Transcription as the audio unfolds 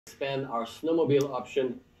expand our snowmobile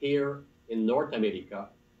option here in North America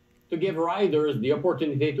to give riders the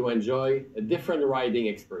opportunity to enjoy a different riding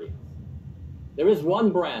experience. There is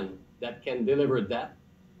one brand that can deliver that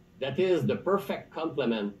is the perfect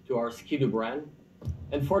complement to our Skidoo brand.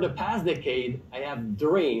 And for the past decade, I have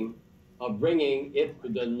dreamed of bringing it to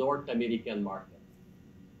the North American market.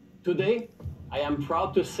 Today, I am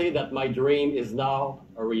proud to say that my dream is now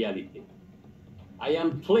a reality. I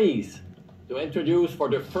am pleased to introduce for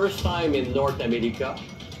the first time in North America,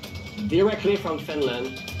 directly from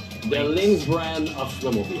Finland, the LYNX brand of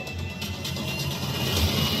snowmobile.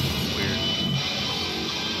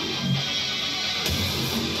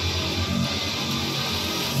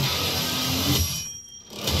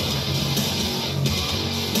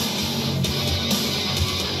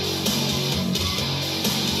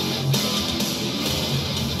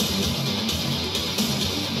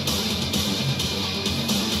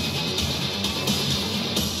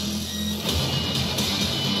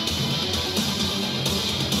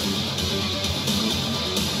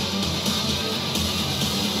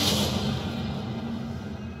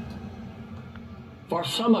 For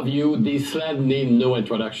some of you, these sleds need no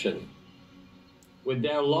introduction. With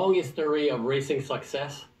their long history of racing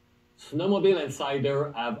success, Snowmobile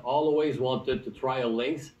Insider have always wanted to try a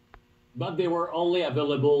LYNX, but they were only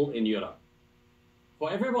available in Europe. For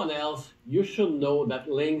everyone else, you should know that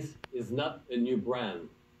LYNX is not a new brand.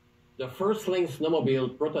 The first LYNX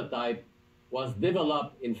snowmobile prototype was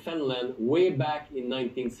developed in Finland way back in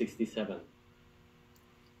 1967.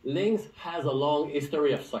 LYNX has a long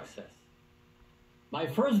history of success. My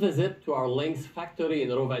first visit to our LYNX factory in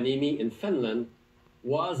Rovaniemi in Finland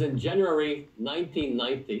was in January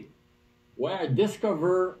 1990, where I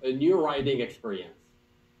discovered a new riding experience.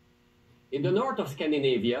 In the north of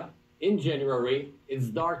Scandinavia, in January, it's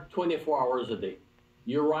dark 24 hours a day.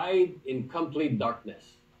 You ride in complete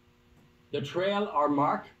darkness. The trails are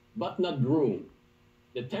marked but not groomed.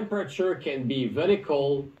 The temperature can be very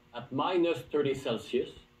cold at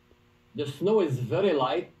 -30°C. The snow is very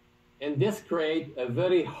light, and this creates a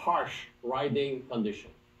very harsh riding condition.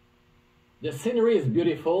 The scenery is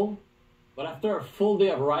beautiful, but after a full day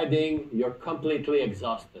of riding, you're completely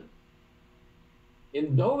exhausted.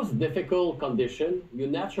 In those difficult conditions, you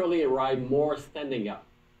naturally ride more standing up.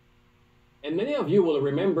 And many of you will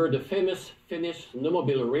remember the famous Finnish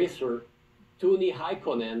snowmobile racer, Tony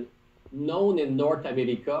Haikkonen, known in North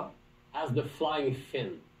America as the Flying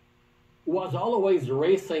Finn, who was always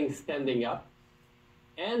racing standing up,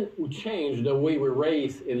 and who changed the way we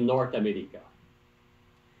race in North America.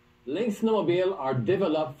 LYNX snowmobiles are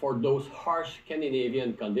developed for those harsh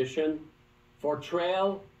Scandinavian conditions, for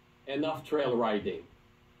trail and off-trail riding.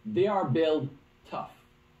 They are built tough.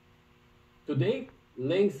 Today,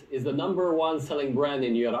 LYNX is the #1 selling brand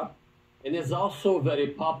in Europe and is also very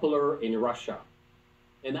popular in Russia.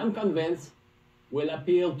 And I'm convinced will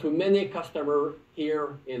appeal to many customers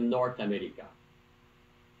here in North America.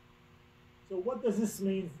 So what does this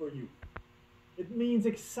mean for you? It means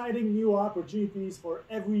exciting new opportunities for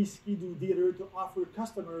every Skidoo dealer to offer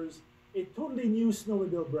customers a totally new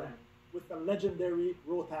snowmobile brand with the legendary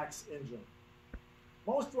Rotax engine.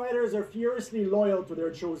 Most riders are furiously loyal to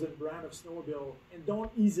their chosen brand of snowmobile and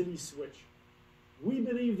don't easily switch. We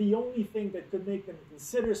believe the only thing that could make them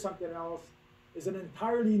consider something else is an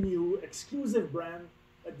entirely new, exclusive brand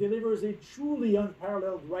that delivers a truly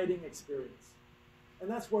unparalleled riding experience. And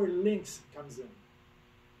that's where LYNX comes in.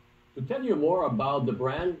 To tell you more about the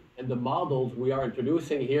brand and the models we are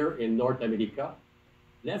introducing here in North America,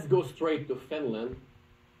 let's go straight to Finland,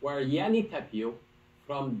 where Jani Tapio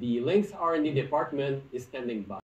from the LYNX R&D department is standing by.